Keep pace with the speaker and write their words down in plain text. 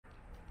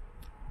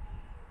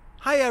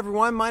Hi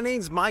everyone, my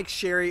name's Mike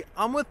Sherry.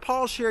 I'm with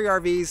Paul Sherry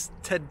RVs.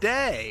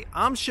 Today,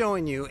 I'm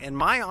showing you, in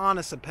my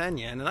honest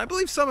opinion, and I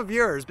believe some of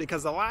yours,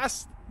 because the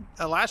last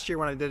year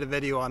when I did a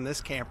video on this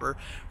camper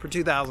for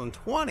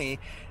 2020,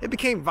 it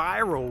became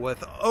viral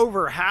with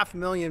over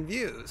 500,000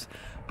 views.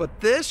 But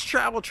this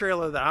travel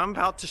trailer that I'm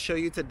about to show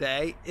you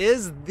today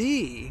is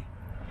the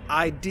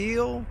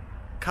ideal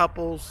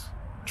couples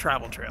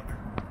travel trailer.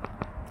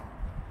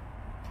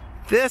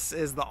 This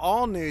is the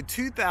all-new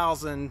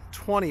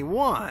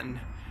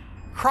 2021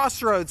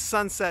 Crossroads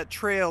Sunset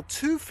Trail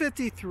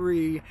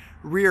 253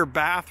 rear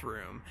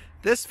bathroom.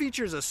 This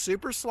features a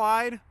super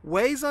slide,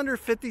 weighs under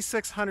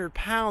 5,600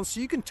 pounds, so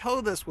you can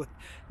tow this with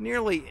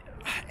nearly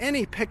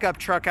any pickup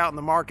truck out in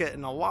the market,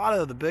 and a lot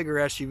of the bigger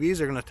SUVs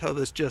are going to tow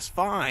this just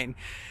fine.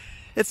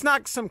 It's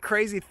not some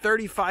crazy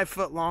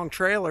 35-foot long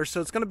trailer, so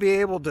it's going to be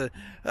able to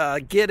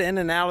get in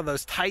and out of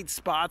those tight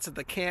spots at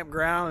the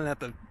campground and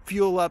at the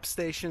fuel up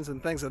stations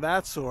and things of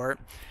that sort.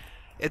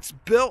 It's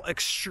built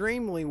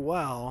extremely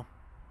well,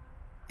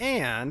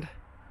 and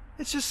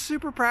it's just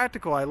super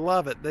practical. I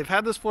love it. They've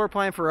had this floor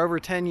plan for over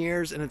 10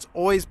 years, and it's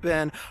always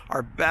been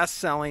our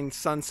best-selling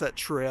Sunset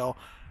Trail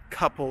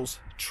couples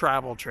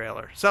travel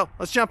trailer. So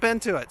let's jump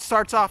into it.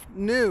 Starts off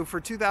new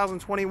for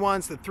 2021.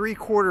 It's the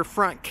 3/4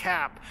 front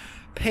cap,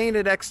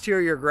 painted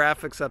exterior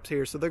graphics up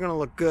here, so they're going to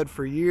look good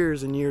for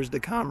years and years to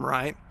come,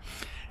 right?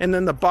 And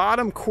then the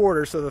bottom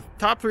quarter, so the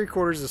top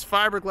 3/4 is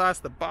fiberglass.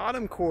 The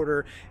bottom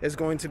quarter is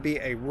going to be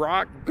a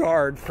rock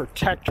guard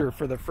protector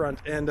for the front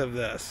end of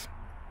this.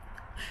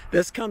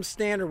 This comes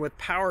standard with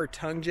power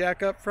tongue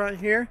jack up front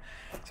here.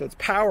 So it's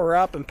power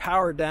up and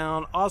power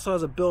down. Also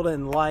has a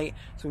built-in light,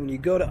 so when you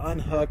go to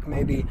unhook,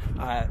 maybe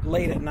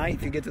late at night,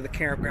 if you get to the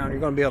campground, you're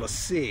going to be able to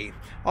see.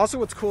 Also,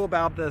 what's cool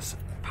about this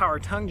power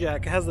tongue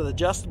jack, it has an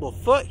adjustable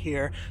foot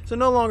here, so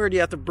no longer do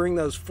you have to bring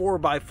those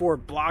 4x4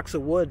 blocks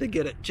of wood to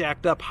get it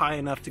jacked up high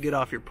enough to get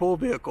off your pool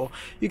vehicle.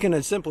 You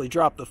can simply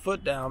drop the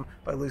foot down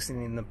by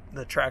loosening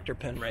the tractor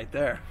pin right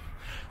there.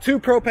 2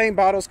 propane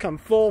bottles come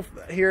full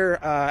here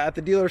at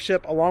the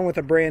dealership, along with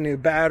a brand new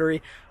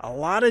battery. A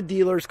lot of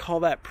dealers call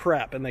that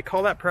prep, and they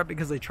call that prep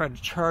because they try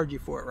to charge you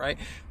for it, right?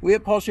 We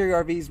at Paul Sherry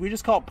RVs, we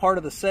just call it part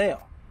of the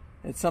sale.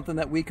 It's something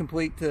that we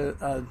complete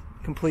to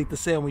complete the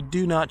sale. We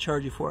do not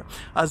charge you for it.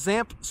 A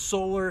Zamp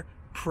solar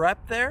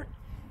prep there,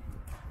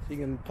 so you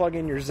can plug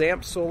in your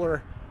Zamp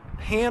solar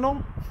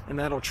panel, and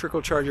that'll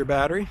trickle charge your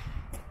battery.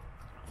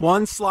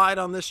 One slide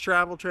on this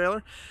travel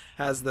trailer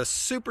has the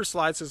super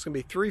slide, so it's going to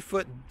be 3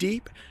 foot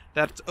deep.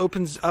 That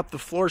opens up the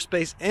floor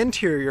space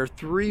interior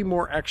 3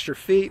 more extra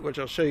feet, which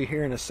I'll show you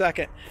here in a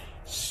second.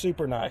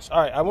 Super nice. All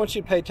right, I want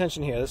you to pay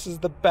attention here. This is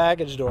the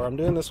baggage door. I'm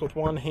doing this with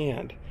one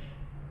hand.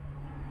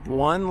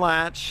 One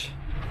latch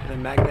and a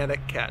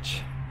magnetic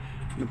catch.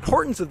 The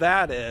importance of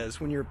that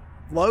is when you're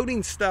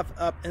loading stuff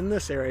up in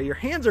this area, your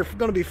hands are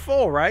going to be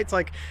full, right? It's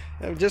like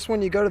just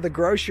when you go to the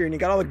grocery and you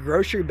got all the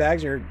grocery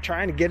bags and you're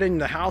trying to get in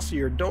the house or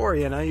your door,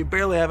 you know, you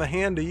barely have a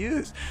hand to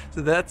use. So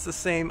that's the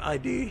same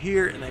idea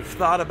here, and they've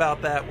thought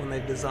about that when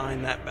they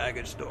designed that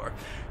baggage door.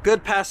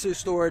 Good pass-through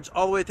storage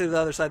all the way through the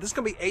other side. This is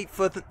going to be 8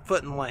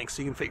 foot in length,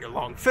 so you can fit your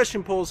long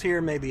fishing poles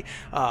here, maybe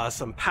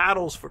some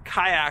paddles for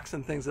kayaks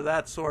and things of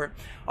that sort.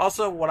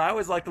 Also, what I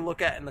always like to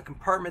look at in the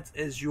compartments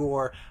is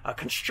your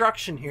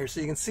construction here. So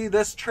you can see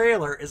this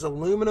trailer is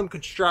aluminum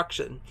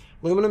construction.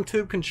 Aluminum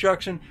tube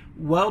construction,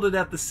 welded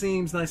at the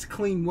seams, nice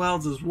clean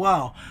welds as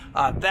well.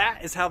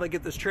 That is how they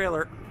get this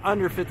trailer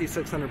under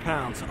 5,600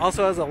 pounds.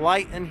 Also has a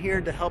light in here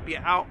to help you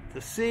out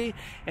to see.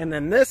 And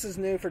then this is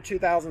new for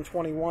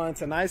 2021.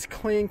 It's a nice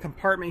clean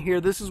compartment here.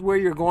 This is where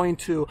you're going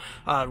to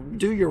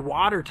do your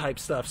water type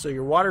stuff. So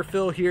your water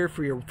fill here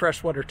for your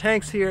freshwater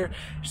tanks here,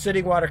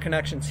 city water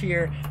connections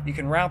here. You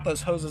can route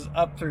those hoses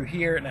up through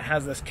here, and it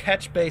has this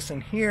catch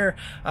basin here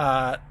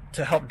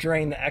to help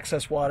drain the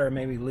excess water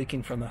maybe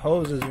leaking from the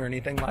hoses or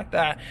anything like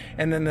that.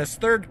 And then this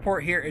third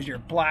port here is your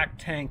black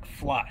tank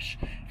flush.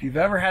 If you've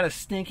ever had a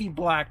stinky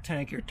black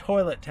tank, your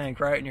toilet tank,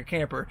 right, in your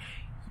camper,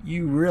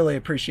 you really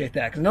appreciate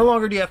that, because no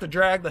longer do you have to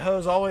drag the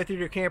hose all the way through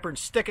your camper and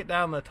stick it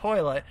down the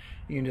toilet.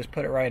 You can just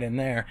put it right in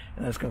there,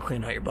 and that's going to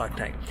clean out your black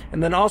tank.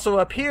 And then also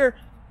up here,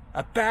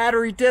 a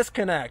battery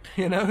disconnect.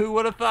 You know, who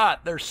would have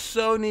thought? They're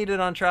so needed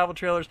on travel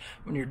trailers.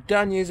 When you're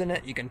done using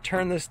it, you can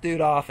turn this dude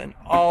off, and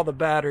all the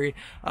battery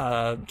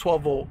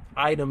 12-volt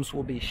items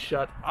will be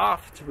shut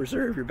off to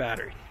preserve your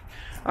battery.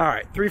 All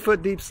right, 3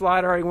 foot deep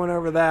slide, already went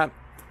over that.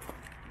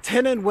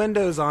 Tinted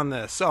windows on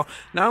this, so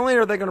not only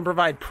are they going to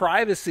provide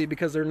privacy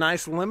because they're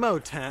nice limo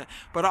tent,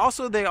 but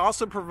also they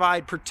also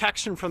provide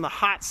protection from the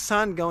hot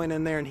sun going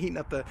in there and heating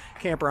up the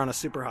camper on a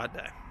super hot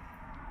day.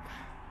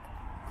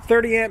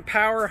 30 amp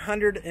power,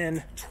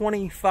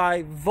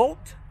 125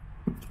 volt.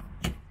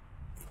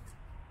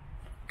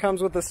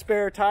 Comes with a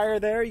spare tire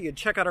there. You can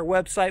check out our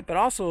website, but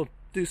also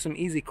do some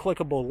easy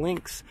clickable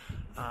links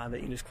that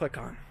you can just click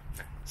on.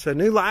 So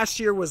new last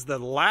year was the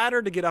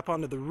ladder to get up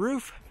onto the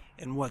roof,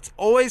 and what's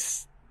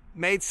always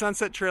made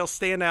Sunset Trail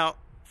stand out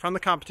from the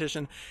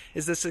competition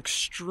is this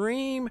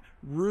extreme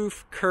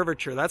roof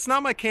curvature. That's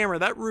not my camera.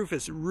 That roof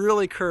is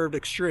really curved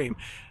extreme.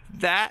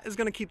 That is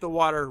going to keep the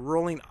water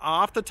rolling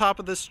off the top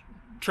of this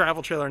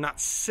travel trailer, not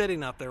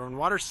sitting up there. When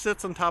water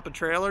sits on top of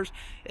trailers,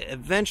 it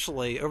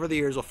eventually over the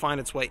years will find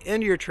its way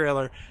into your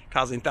trailer,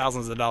 causing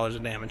thousands of dollars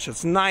of damage. So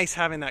it's nice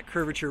having that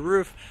curvature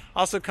roof.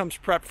 Also comes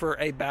prepped for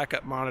a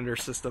backup monitor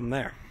system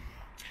there.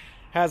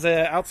 Has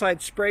an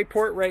outside spray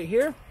port right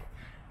here.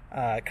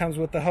 It comes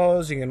with the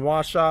hose. You can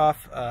wash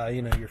off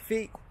you know, your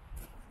feet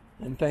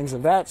and things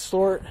of that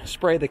sort.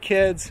 Spray the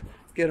kids,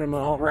 get them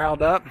all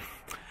riled up.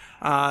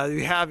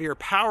 You have your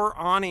power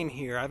awning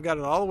here. I've got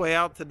it all the way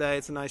out today.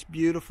 It's a nice,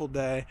 beautiful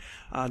day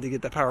to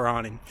get the power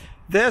awning.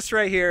 This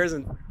right here is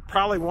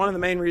probably one of the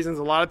main reasons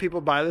a lot of people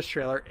buy this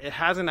trailer. It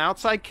has an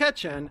outside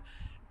kitchen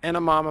and a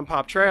mom and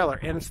pop trailer,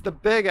 and it's the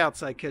big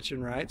outside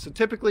kitchen, right? So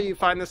typically you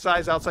find this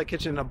size outside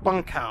kitchen in a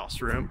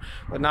bunkhouse room,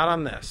 but not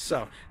on this.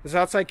 So this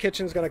outside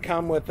kitchen is going to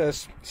come with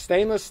this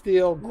stainless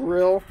steel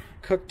grill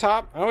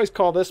cooktop. I always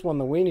call this one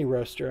the weenie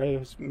roaster. I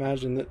always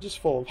imagine that just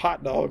full of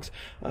hot dogs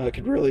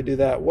could really do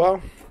that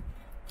well.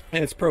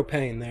 And it's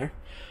propane there.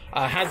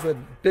 Has a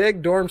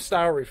big dorm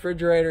style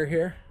refrigerator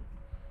here.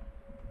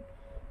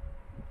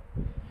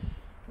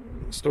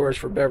 Storage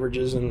for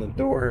beverages in the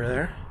door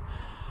there.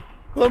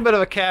 A little bit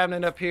of a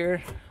cabinet up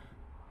here.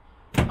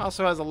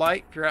 Also has a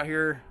light if you're out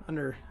here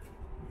under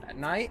at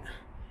night.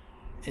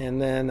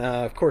 And then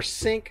of course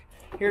sink.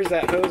 Here's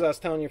that hose I was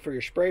telling you for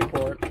your spray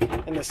port.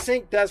 And the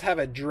sink does have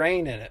a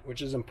drain in it,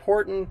 which is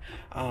important.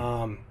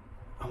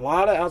 A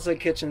lot of outside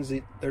kitchens,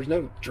 there's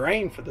no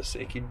drain for the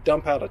sink. You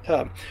dump out a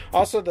tub.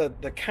 Also, the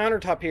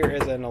countertop here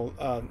is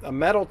a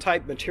metal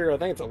type material. I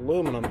think it's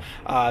aluminum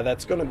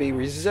that's going to be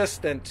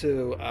resistant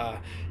to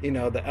you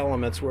know, the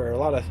elements, where a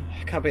lot of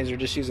companies are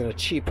just using a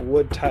cheap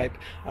wood type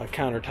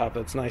countertop.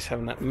 It's nice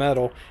having that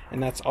metal,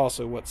 and that's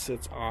also what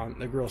sits on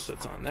the grill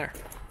sits on there.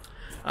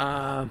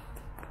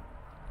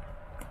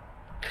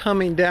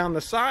 Coming down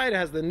the side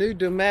has the new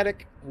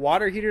Dometic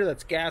water heater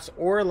that's gas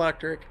or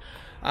electric.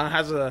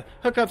 Has a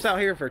hookups out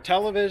here for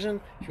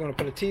television. If you want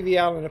to put a TV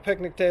out on a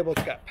picnic table,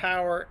 it's got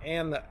power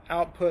and the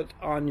output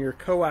on your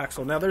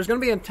coaxial. Now there's going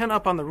to be an antenna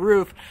up on the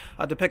roof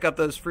to pick up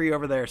those free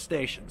over-the-air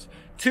stations.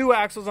 2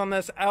 axles on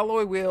this,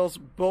 alloy wheels,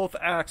 both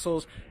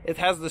axles. It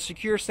has the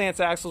secure stance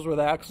axles where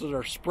the axles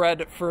are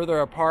spread further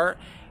apart.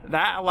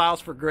 That allows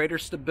for greater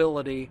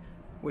stability,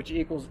 which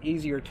equals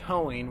easier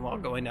towing while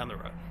going down the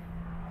road.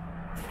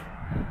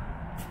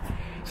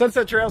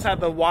 Sunset Trails have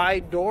the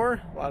wide door.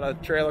 A lot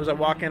of trailers I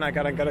walk in, I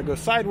gotta go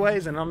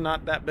sideways, and I'm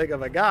not that big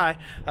of a guy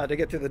to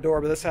get through the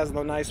door, but this has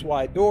the nice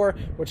wide door,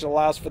 which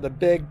allows for the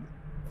big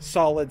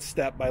solid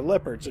step by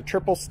Lippert. It's a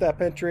triple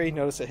step entry.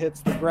 Notice it hits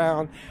the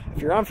ground.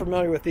 If you're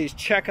unfamiliar with these,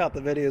 check out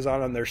the videos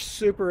on them. They're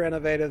super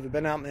innovative. They've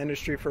been out in the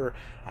industry for,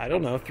 I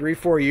don't know,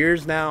 3-4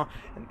 years now,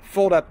 and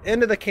fold up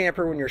into the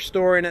camper when you're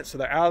storing it, so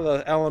they're out of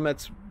the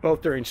elements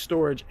both during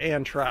storage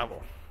and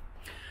travel.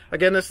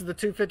 Again, this is the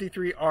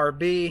 253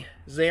 RB,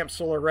 Zamp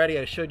Solar Ready.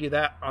 I showed you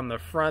that on the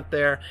front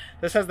there.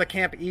 This has the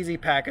Camp Easy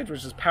package,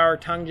 which is power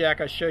tongue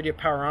jack. I showed you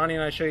power awning.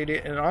 I showed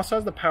you, and it also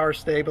has the power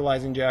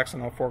stabilizing jacks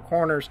on all 4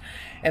 corners.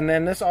 And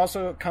then this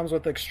also comes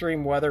with the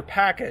extreme weather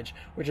package,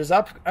 which is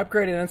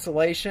upgraded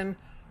insulation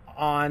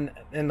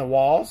in the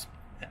walls,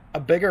 a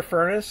bigger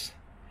furnace,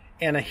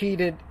 and a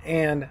heated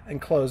and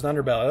enclosed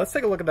underbelly. Let's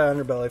take a look at that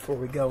underbelly before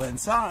we go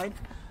inside.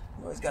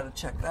 You always got to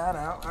check that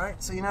out. All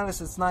right, so you notice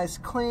it's nice,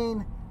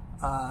 clean.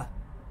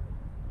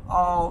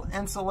 All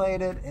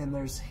insulated, and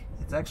it's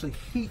actually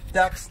heat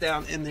ducts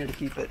down in there to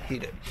keep it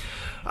heated.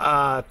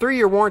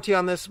 3-year warranty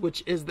on this,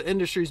 which is the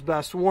industry's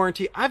best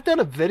warranty. I've done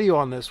a video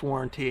on this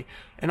warranty,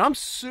 and I'm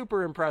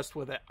super impressed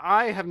with it.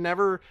 I have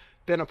never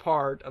been a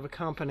part of a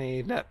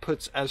company that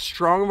puts as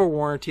strong of a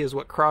warranty as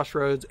what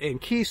Crossroads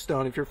and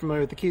Keystone. If you're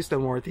familiar with the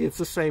Keystone warranty, it's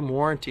the same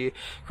warranty,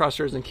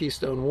 Crossroads and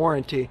Keystone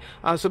warranty.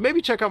 So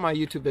maybe check out my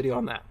YouTube video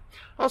on that.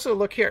 Also,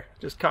 look here,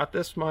 just caught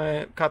this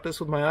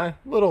with my eye.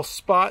 Little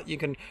spot you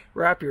can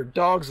wrap your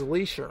dog's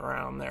leash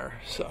around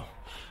there. So,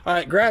 all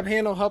right, grab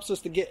handle helps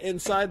us to get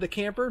inside the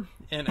camper,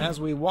 and as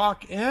we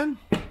walk in,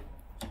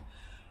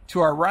 to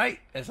our right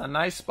is a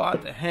nice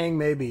spot to hang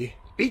maybe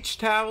beach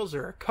towels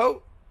or a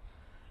coat.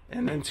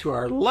 And then to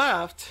our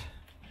left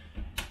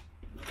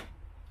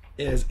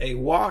is a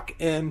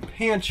walk-in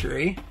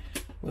pantry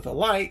with a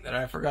light that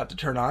I forgot to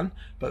turn on.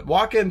 But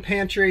walk-in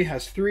pantry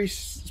has 3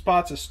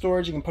 spots of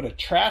storage. You can put a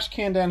trash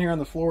can down here on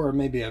the floor, or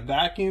maybe a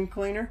vacuum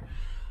cleaner.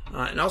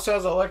 It also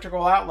has an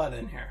electrical outlet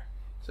in here.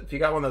 So if you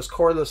got one of those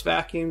cordless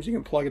vacuums, you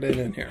can plug it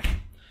in here.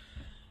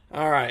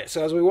 All right,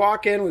 so as we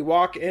walk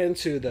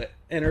into the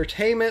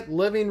entertainment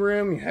living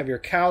room. You have your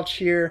couch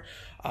here.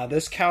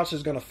 This couch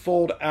is going to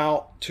fold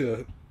out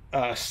to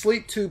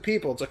sleep 2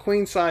 people. It's a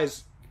queen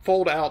size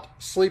fold out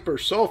sleeper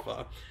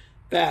sofa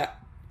that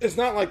is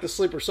not like the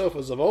sleeper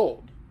sofas of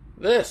old.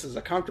 This is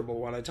a comfortable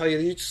one. I tell you,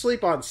 you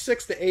sleep on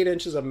 6 to 8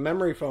 inches of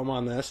memory foam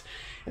on this,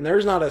 and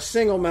there's not a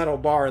single metal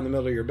bar in the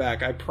middle of your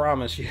back. I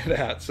promise you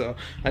that. So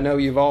I know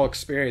you've all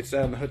experienced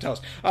that in the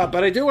hotels.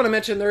 But I do want to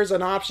mention there's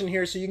an option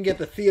here so you can get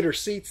the theater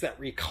seats that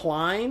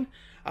recline.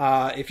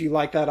 If you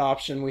like that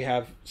option, we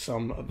have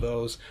some of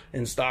those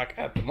in stock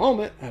at the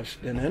moment. I've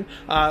been in.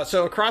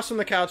 So across from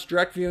the couch,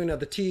 direct viewing of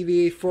the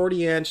TV,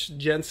 40-inch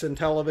Jensen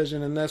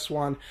television in this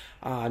one.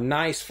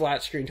 Nice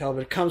flat screen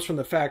television. It comes from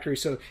the factory,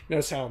 so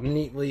notice how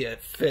neatly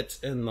it fits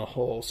in the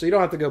hole. So you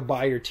don't have to go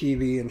buy your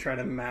TV and try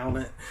to mount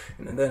it,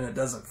 and then it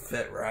doesn't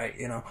fit right,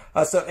 you know.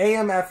 So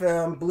AM,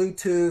 FM,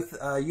 Bluetooth,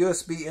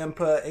 USB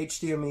input,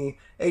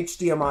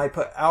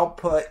 HDMI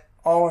output,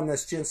 all on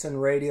this Jensen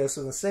radio.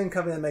 So the same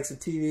company that makes the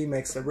TV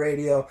makes the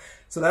radio.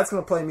 So that's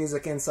going to play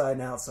music inside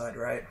and outside,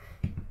 right?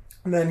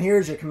 And then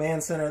here's your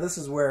command center. This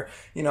is where,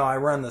 you know, I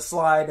run the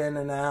slide in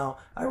and out.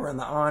 I run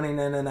the awning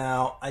in and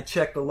out. I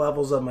check the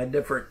levels of my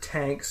different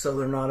tanks so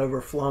they're not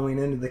overflowing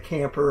into the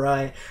camper,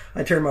 right?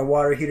 I turn my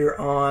water heater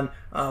on,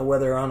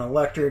 whether on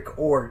electric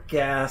or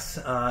gas.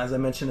 As I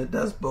mentioned, it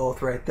does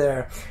both right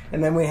there.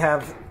 And then we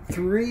have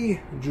 3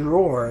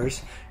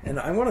 drawers. And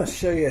I want to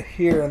show you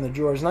here in the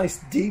drawers,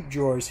 nice deep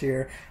drawers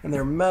here. And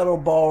they're metal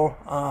ball,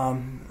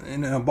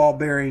 ball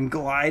bearing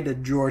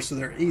glided drawers, so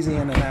they're easy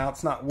in and out.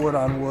 It's not wood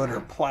on wood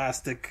or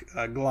plastic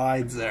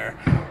glides there.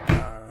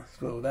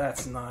 So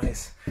that's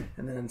nice.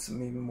 And then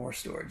some even more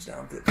storage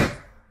down there.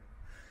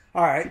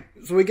 All right,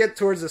 so we get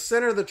towards the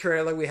center of the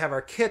trailer. We have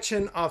our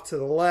kitchen off to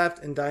the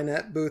left and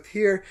dinette booth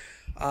here.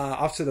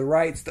 Off to the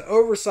right, it's the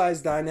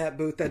oversized dinette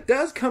booth that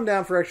does come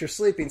down for extra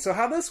sleeping. So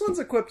how this one's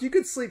equipped, you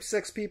could sleep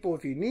 6 people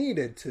if you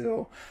needed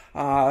to.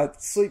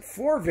 Sleep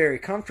 4 very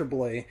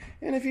comfortably.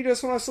 And if you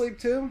just want to sleep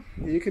 2,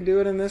 you can do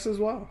it in this as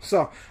well.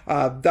 So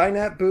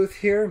dinette booth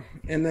here.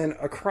 And then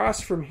across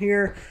from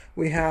here,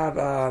 we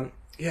have,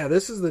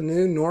 this is the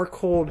new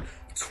Norcold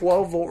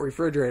 12-volt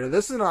refrigerator.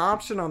 This is an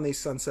option on these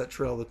Sunset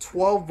Trail, the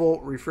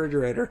 12-volt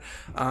refrigerator.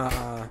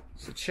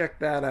 So check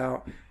that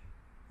out.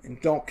 And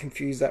don't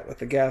confuse that with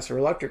the gas or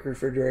electric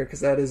refrigerator,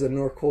 because that is a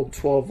Norcold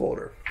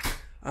 12-volter.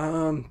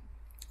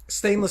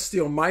 Stainless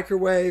steel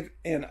microwave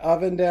and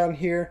oven down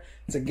here.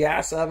 It's a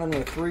gas oven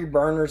with 3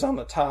 burners on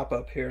the top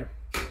up here.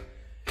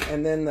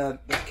 And then the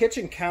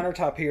kitchen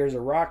countertop here is a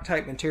rock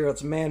type material.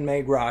 It's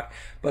man-made rock,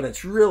 but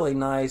it's really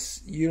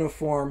nice,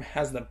 uniform,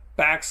 has the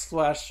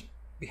backsplash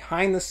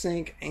behind the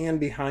sink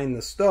and behind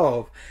the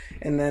stove.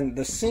 And then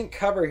the sink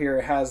cover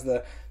here has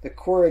the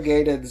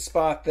corrugated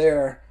spot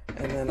there,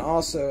 and then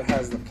also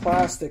has the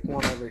plastic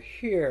one over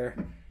here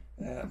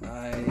that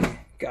I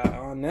got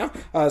on now.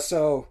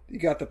 So you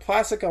got the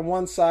plastic on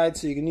one side,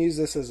 so you can use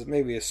this as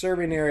maybe a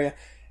serving area,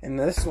 and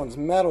this one's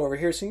metal over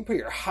here, so you can put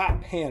your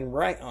hot pan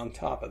right on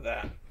top of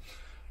that.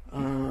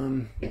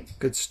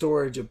 Good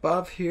storage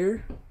above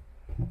here.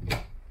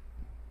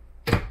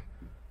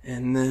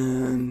 And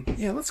then,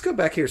 let's go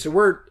back here. So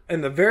we're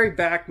in the very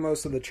back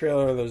most of the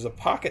trailer. There's a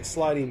pocket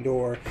sliding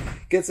door.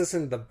 Gets us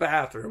into the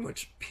bathroom,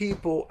 which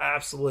people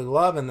absolutely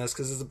love in this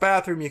because it's a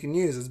bathroom you can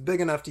use. It's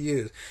big enough to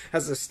use.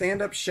 Has a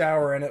stand-up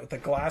shower in it with a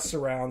glass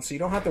surround, so you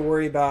don't have to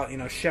worry about,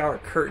 shower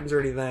curtains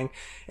or anything.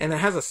 And it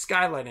has a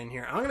skylight in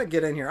here. I'm going to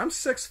get in here. I'm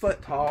 6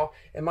 foot tall,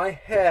 and my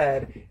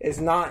head is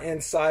not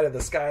inside of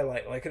the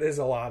skylight like it is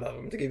a lot of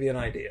them, to give you an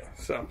idea.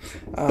 So,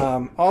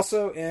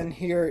 also in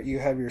here, you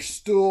have your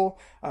stool.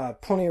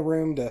 Plenty of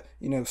room to,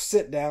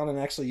 sit down and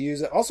actually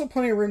use it. Also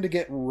plenty of room to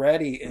get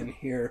ready in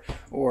here,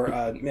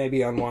 or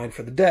maybe unwind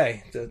for the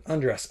day, to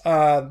undress.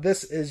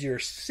 This is your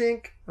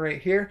sink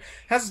right here.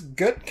 Has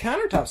good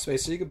countertop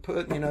space, so you could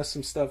put,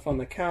 some stuff on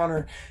the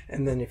counter,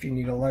 and then if you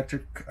need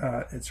electric,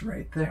 it's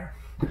right there.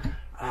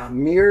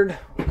 Mirrored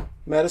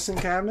medicine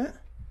cabinet.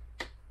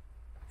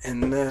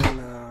 And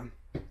then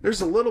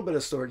there's a little bit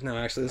of storage. No,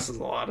 actually, this is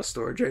a lot of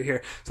storage right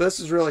here. So this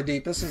is really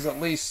deep. This is at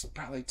least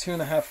probably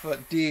 2.5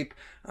 foot deep,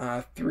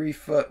 3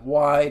 foot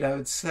wide, I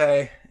would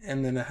say.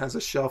 And then it has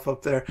a shelf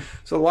up there.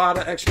 So a lot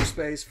of extra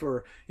space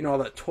for, all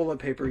that toilet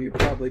paper you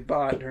probably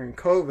bought during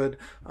COVID.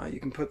 You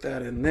can put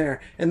that in there.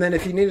 And then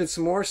if you needed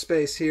some more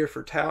space here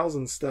for towels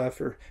and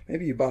stuff, or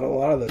maybe you bought a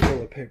lot of the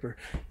toilet paper,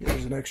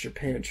 there's an extra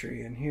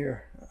pantry in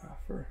here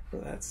for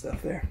that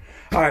stuff there.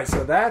 All right,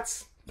 so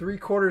that's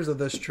 3/4 of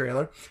this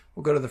trailer.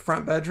 We'll go to the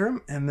front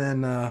bedroom, and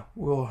then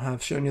we'll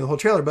have shown you the whole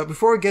trailer. But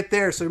before we get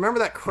there, so remember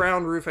that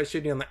crown roof I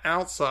showed you on the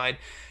outside?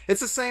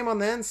 It's the same on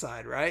the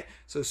inside, right?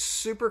 So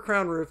super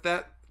crown roof,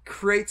 that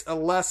creates a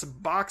less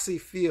boxy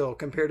feel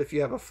compared to if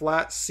you have a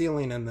flat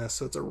ceiling in this.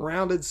 So it's a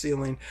rounded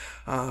ceiling,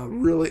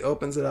 really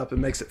opens it up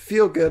and makes it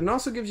feel good, and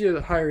also gives you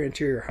a higher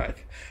interior height.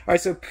 All right,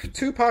 so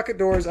 2 pocket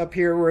doors up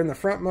here. We're in the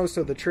front most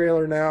of the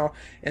trailer now,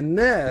 and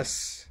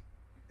this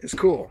is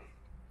cool.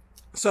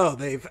 So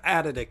they've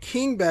added a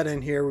king bed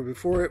in here where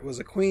before it was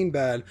a queen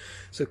bed.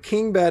 So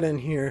king bed in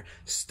here.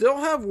 Still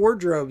have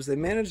wardrobes. They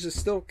managed to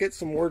still get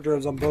some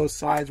wardrobes on both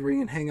sides where you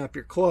can hang up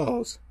your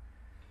clothes.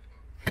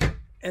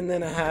 And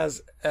then it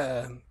has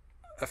a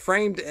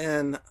framed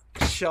in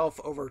shelf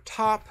over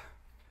top,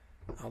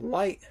 a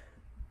light,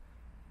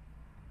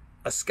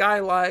 a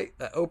skylight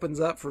that opens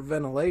up for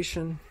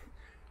ventilation,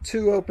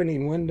 2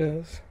 opening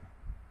windows.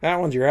 That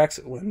one's your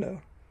exit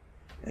window.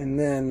 And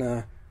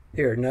then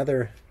here,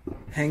 another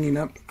hanging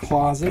up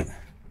closet.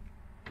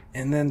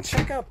 And then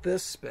check out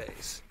this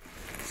space.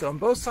 So on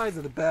both sides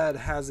of the bed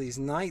has these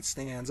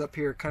nightstands up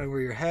here, kind of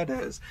where your head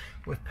is,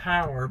 with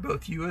power,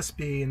 both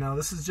USB. Now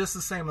this is just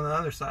the same on the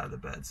other side of the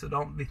bed, so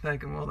don't be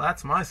thinking, well,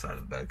 that's my side of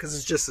the bed, because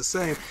it's just the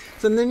same.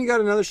 So then you got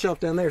another shelf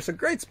down there. It's a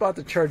great spot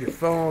to charge your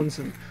phones,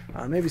 and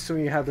maybe some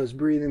of you have those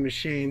breathing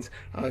machines.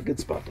 A good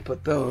spot to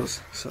put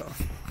those. So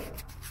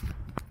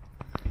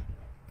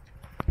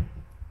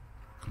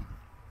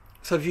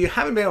if you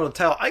haven't been able to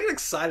tell, I get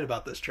excited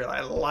about this trailer. I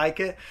like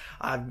it.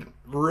 I've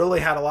really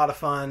had a lot of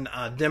fun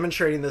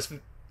demonstrating this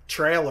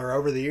trailer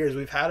over the years.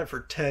 We've had it for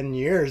 10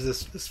 years,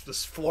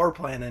 this floor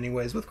plan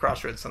anyways, with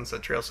Crossroads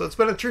Sunset Trail. So it's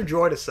been a true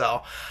joy to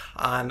sell,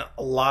 and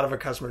a lot of our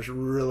customers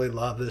really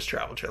love this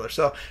travel trailer.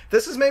 So if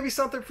this is maybe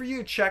something for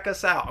you, check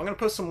us out. I'm going to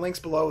post some links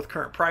below with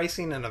current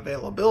pricing and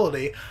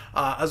availability,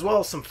 as well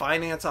as some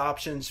finance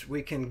options.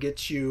 We can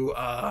get you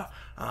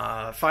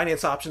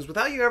finance options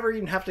without you ever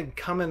even have to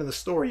come into the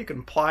store. You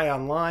can apply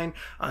online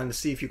to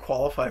see if you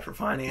qualify for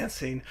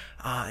financing.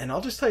 And I'll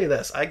just tell you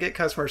this, I get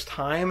customers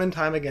time and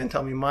time again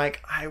tell me,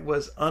 Mike, I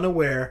was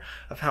unaware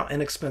of how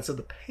inexpensive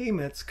the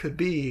payments could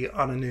be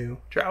on a new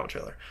travel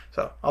trailer.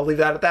 So I'll leave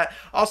that at that.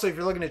 Also, if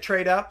you're looking to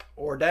trade up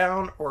or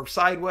down or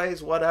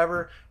sideways,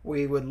 whatever,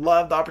 we would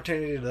love the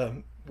opportunity to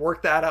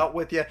work that out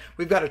with you.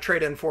 We've got a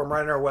trade-in form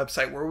right on our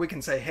website where we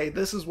can say, hey,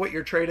 this is what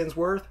your trade-in's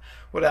worth,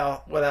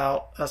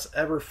 without us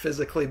ever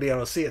physically being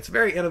able to see it. It's a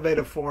very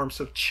innovative form,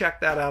 so check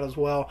that out as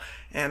well.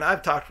 And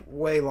I've talked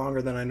way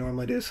longer than I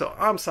normally do, so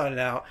I'm signing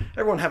out.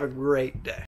 Everyone have a great day.